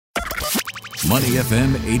Money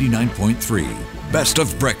FM 89.3. Best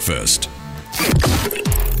of breakfast.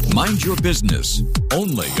 Mind your business.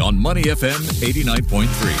 Only on Money FM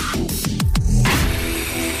 89.3.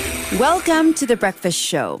 Welcome to The Breakfast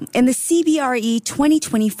Show. In the CBRE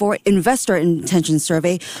 2024 Investor Intention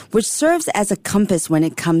Survey, which serves as a compass when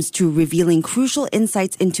it comes to revealing crucial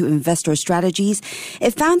insights into investor strategies,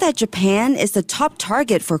 it found that Japan is the top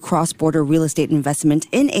target for cross-border real estate investment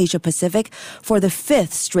in Asia-Pacific for the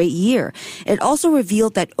fifth straight year. It also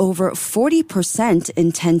revealed that over 40%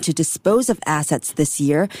 intend to dispose of assets this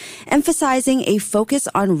year, emphasizing a focus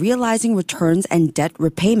on realizing returns and debt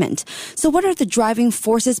repayment. So what are the driving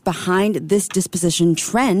forces behind this disposition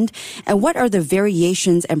trend, and what are the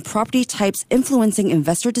variations and property types influencing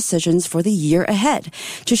investor decisions for the year ahead?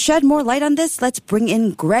 To shed more light on this, let's bring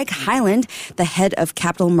in Greg Hyland, the head of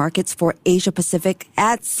capital markets for Asia Pacific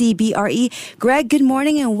at CBRE. Greg, good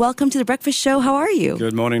morning and welcome to The Breakfast Show. How are you?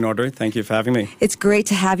 Good morning, Audrey. Thank you for having me. It's great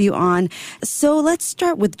to have you on. So let's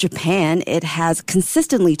start with Japan. It has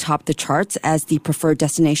consistently topped the charts as the preferred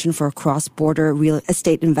destination for cross-border real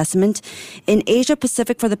estate investment in Asia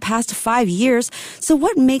Pacific for the past 5 years. So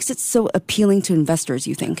what makes it so appealing to investors,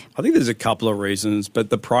 you think? I think there's a couple of reasons, but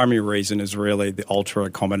the primary reason is really the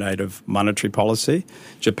ultra-accommodative monetary policy.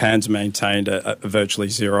 Japan's maintained a virtually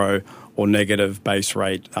zero or negative base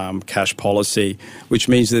rate cash policy, which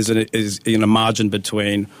means there's a margin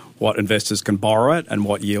between what investors can borrow at and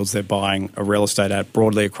what yields they're buying a real estate at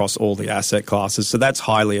broadly across all the asset classes. So that's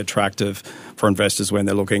highly attractive for investors when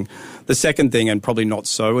they're looking. The second thing, and probably not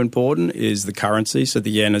so important, is the currency. So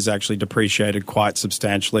the yen has actually depreciated quite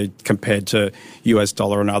substantially compared to US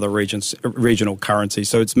dollar and other regional currencies.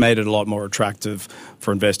 So it's made it a lot more attractive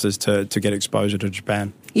for investors to get exposure to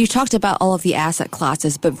Japan. You talked about all of the asset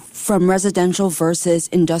classes, but from residential versus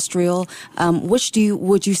industrial, which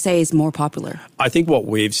would you say is more popular? I think what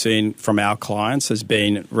we've seen from our clients has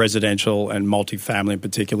been residential and multifamily in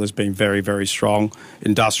particular has been very, very strong,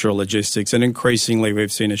 industrial logistics, and increasingly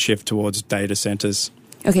we've seen a shift towards data centers.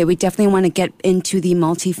 Okay, we definitely want to get into the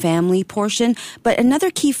multifamily portion. But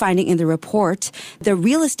another key finding in the report, the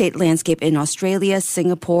real estate landscape in Australia,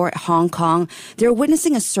 Singapore, Hong Kong, they're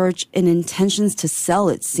witnessing a surge in intentions to sell,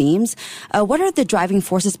 it seems. What are the driving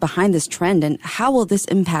forces behind this trend, and how will this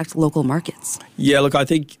impact local markets? Yeah, look, I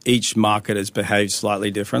think each market has behaved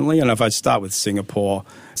slightly differently. And if I start with Singapore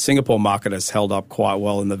market has held up quite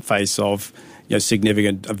well in the face of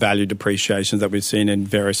significant value depreciation that we've seen in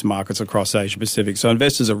various markets across Asia Pacific. So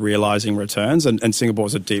investors are realising returns, and Singapore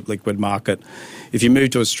is a deep liquid market. If you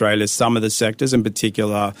move to Australia, some of the sectors, in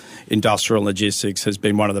particular industrial logistics, has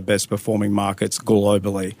been one of the best performing markets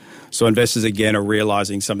globally. So investors, again, are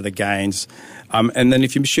realising some of the gains. And then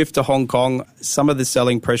if you shift to Hong Kong, some of the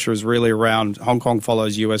selling pressure is really around Hong Kong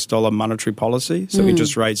follows US dollar monetary policy. So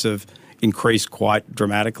interest rates have increased quite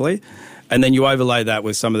dramatically. And then you overlay that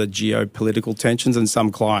with some of the geopolitical tensions, and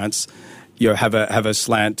some clients have a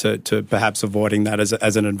slant to perhaps avoiding that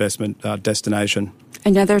as an investment destination.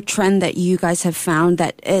 Another trend that you guys have found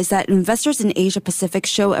is that investors in Asia Pacific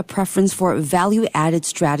show a preference for value-added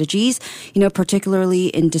strategies, particularly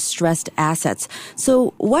in distressed assets.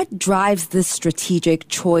 So what drives this strategic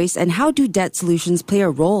choice, and how do debt solutions play a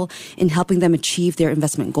role in helping them achieve their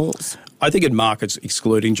investment goals? I think in markets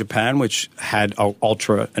excluding Japan, which had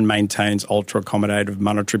ultra and maintains ultra-accommodative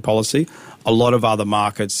monetary policy, a lot of other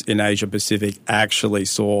markets in Asia Pacific actually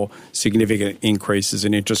saw significant increases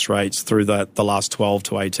in interest rates through the last 12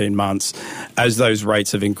 to 18 months. As those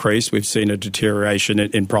rates have increased, we've seen a deterioration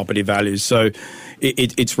in property values. So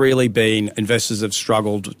it's really been investors have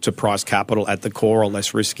struggled to price capital at the core or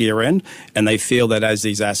less riskier end, and they feel that as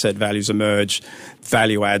these asset values emerge,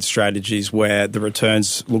 value-add strategies where the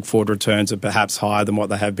look-forward returns are perhaps higher than what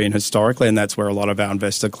they have been historically, and that's where a lot of our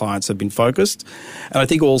investor clients have been focused. And I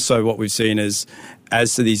think also what we've seen is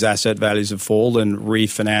as these asset values have fallen,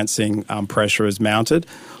 refinancing pressure has mounted,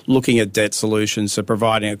 looking at debt solutions, so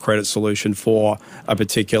providing a credit solution for a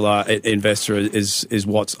particular investor is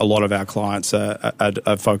what a lot of our clients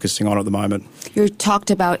are focusing on at the moment. You talked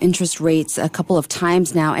about interest rates a couple of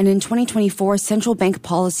times now, and in 2024, central bank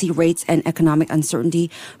policy rates and economic uncertainty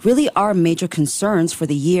really are major concerns for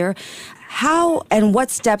the year. How and what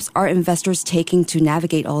steps are investors taking to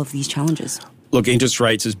navigate all of these challenges? Look, interest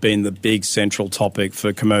rates has been the big central topic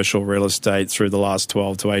for commercial real estate through the last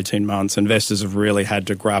 12 to 18 months. Investors have really had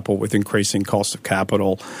to grapple with increasing cost of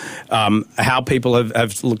capital. How people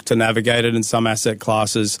have looked to navigate it in some asset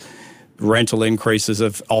classes, rental increases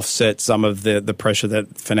have offset some of the pressure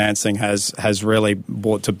that financing has really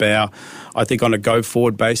brought to bear. I think on a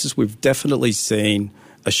go-forward basis, we've definitely seen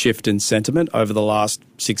a shift in sentiment over the last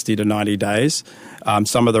 60 to 90 days.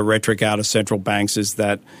 Some of the rhetoric out of central banks is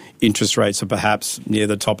that interest rates are perhaps near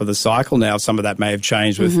the top of the cycle now. Some of that may have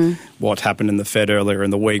changed with what happened in the Fed earlier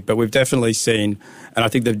in the week. But we've definitely seen, and I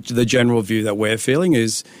think the general view that we're feeling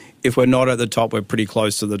is if we're not at the top, we're pretty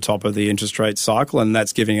close to the top of the interest rate cycle, and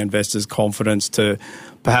that's giving investors confidence to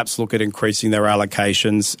perhaps look at increasing their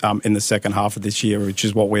allocations in the second half of this year, which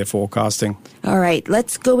is what we're forecasting. All right,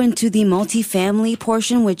 let's go into the multifamily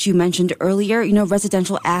portion, which you mentioned earlier. You know,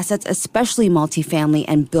 residential assets, especially multifamily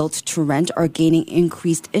and built to rent, are gaining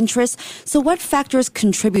increased interest. So what factors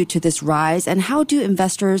contribute to this rise, and how do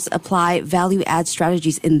investors apply value-add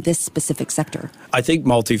strategies in this specific sector? I think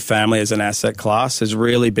multifamily as an asset class has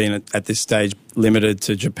really been at this stage limited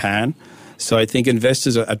to Japan. So I think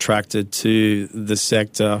investors are attracted to the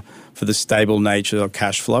sector for the stable nature of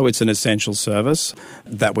cash flow. It's an essential service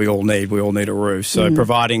that we all need. We all need a roof. So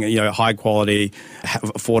providing high quality,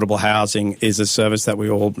 affordable housing is a service that we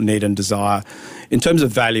all need and desire. In terms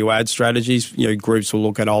of value add strategies, groups will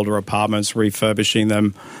look at older apartments, refurbishing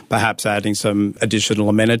them, perhaps adding some additional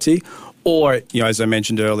amenity. Or, as I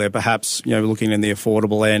mentioned earlier, perhaps, looking in the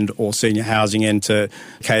affordable end or senior housing end to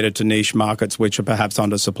cater to niche markets which are perhaps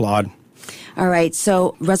undersupplied. All right,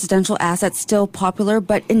 so residential assets still popular,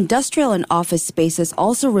 but industrial and office spaces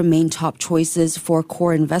also remain top choices for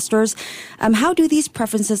core investors. How do these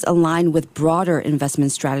preferences align with broader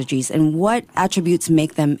investment strategies, and what attributes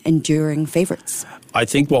make them enduring favorites? I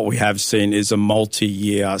think what we have seen is a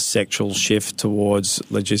multi-year sectoral shift towards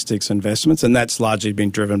logistics investments, and that's largely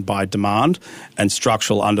been driven by demand and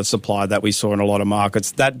structural undersupply that we saw in a lot of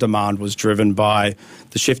markets. That demand was driven by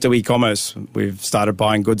the shift to e-commerce. We've started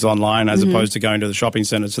buying goods online as opposed to going to the shopping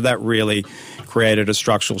centre, so that really created a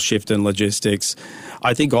structural shift in logistics.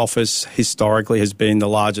 I think office historically has been the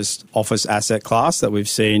largest office asset class that we've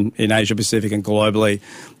seen in Asia Pacific and globally.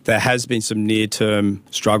 There has been some near-term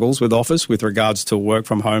struggles with office with regards to work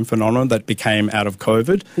from home phenomenon that became out of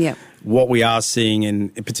COVID. Yeah. What we are seeing,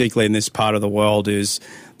 particularly in this part of the world, is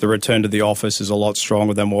the return to the office is a lot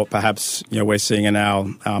stronger than what perhaps we're seeing in our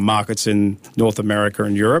markets in North America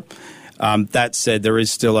and Europe. That said, there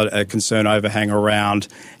is still a concern overhang around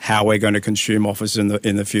how we're going to consume office in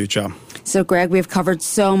the future. So, Greg, we've covered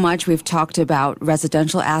so much. We've talked about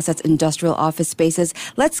residential assets, industrial office spaces.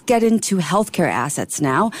 Let's get into healthcare assets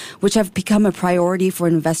now, which have become a priority for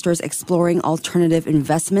investors exploring alternative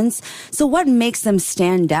investments. So what makes them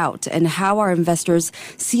stand out, and how are investors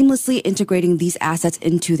seamlessly integrating these assets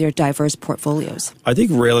into their diverse portfolios? I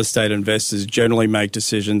think real estate investors generally make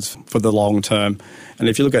decisions for the long term. And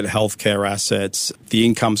if you look at healthcare assets, the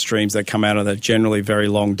income streams that come out of that are generally very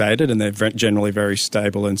long dated, and they're generally very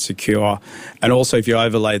stable and secure. And also, if you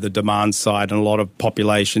overlay the demand side, and a lot of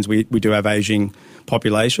populations, we do have aging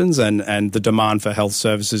populations, and the demand for health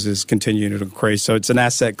services is continuing to increase. So it's an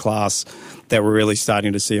asset class that we're really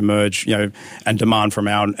starting to see emerge, and demand from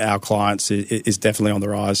our clients is definitely on the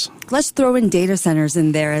rise. Let's throw in data centers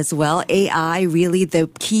in there as well. AI, really the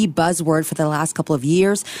key buzzword for the last couple of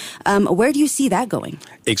years. Where do you see that going?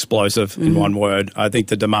 Explosive, in one word. I think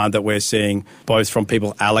the demand that we're seeing, both from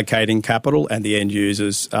people allocating capital and the end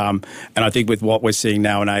users, and I think with what we're seeing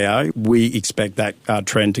now in AI, we expect that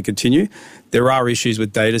trend to continue. There are issues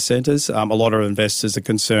with data centers. A lot of investors are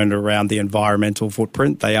concerned around the environmental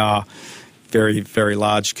footprint. They are very, very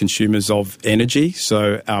large consumers of energy.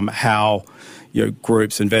 So how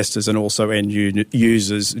groups, investors, and also end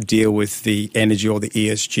users deal with the energy or the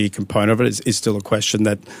ESG component of it is still a question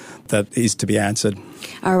that is to be answered.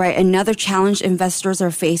 All right. Another challenge investors are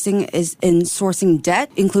facing is in sourcing debt,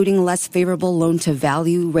 including less favorable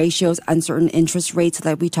loan-to-value ratios, uncertain interest rates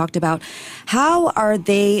that we talked about. How are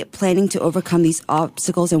they planning to overcome these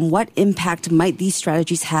obstacles, and what impact might these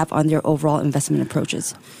strategies have on their overall investment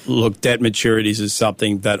approaches? Look, debt maturities is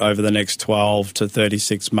something that over the next 12 to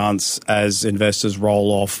 36 months, as investors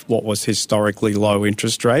roll off what was historically low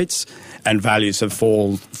interest rates and values have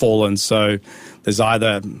fallen. So there's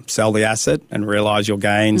either sell the asset and realise your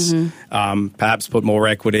gains, perhaps put more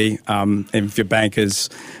equity. And if your bank is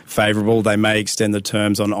favourable, they may extend the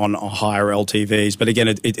terms on higher LTVs. But again,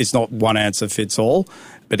 it's not one answer fits all.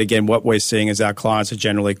 But again, what we're seeing is our clients are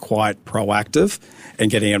generally quite proactive in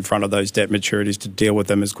getting in front of those debt maturities to deal with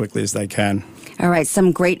them as quickly as they can. All right,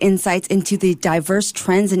 some great insights into the diverse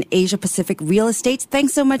trends in Asia-Pacific real estate.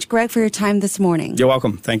 Thanks so much, Greg, for your time this morning. You're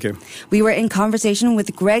welcome. Thank you. We were in conversation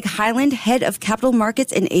with Greg Hyland, Head of Capital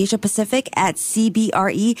Markets in Asia-Pacific at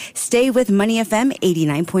CBRE. Stay with Money FM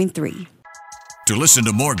 89.3. To listen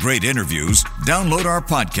to more great interviews, download our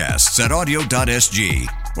podcasts at audio.sg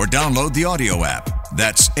or download the audio app.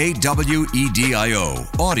 That's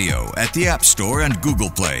AWEDIO, audio at the App Store and Google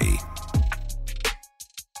Play.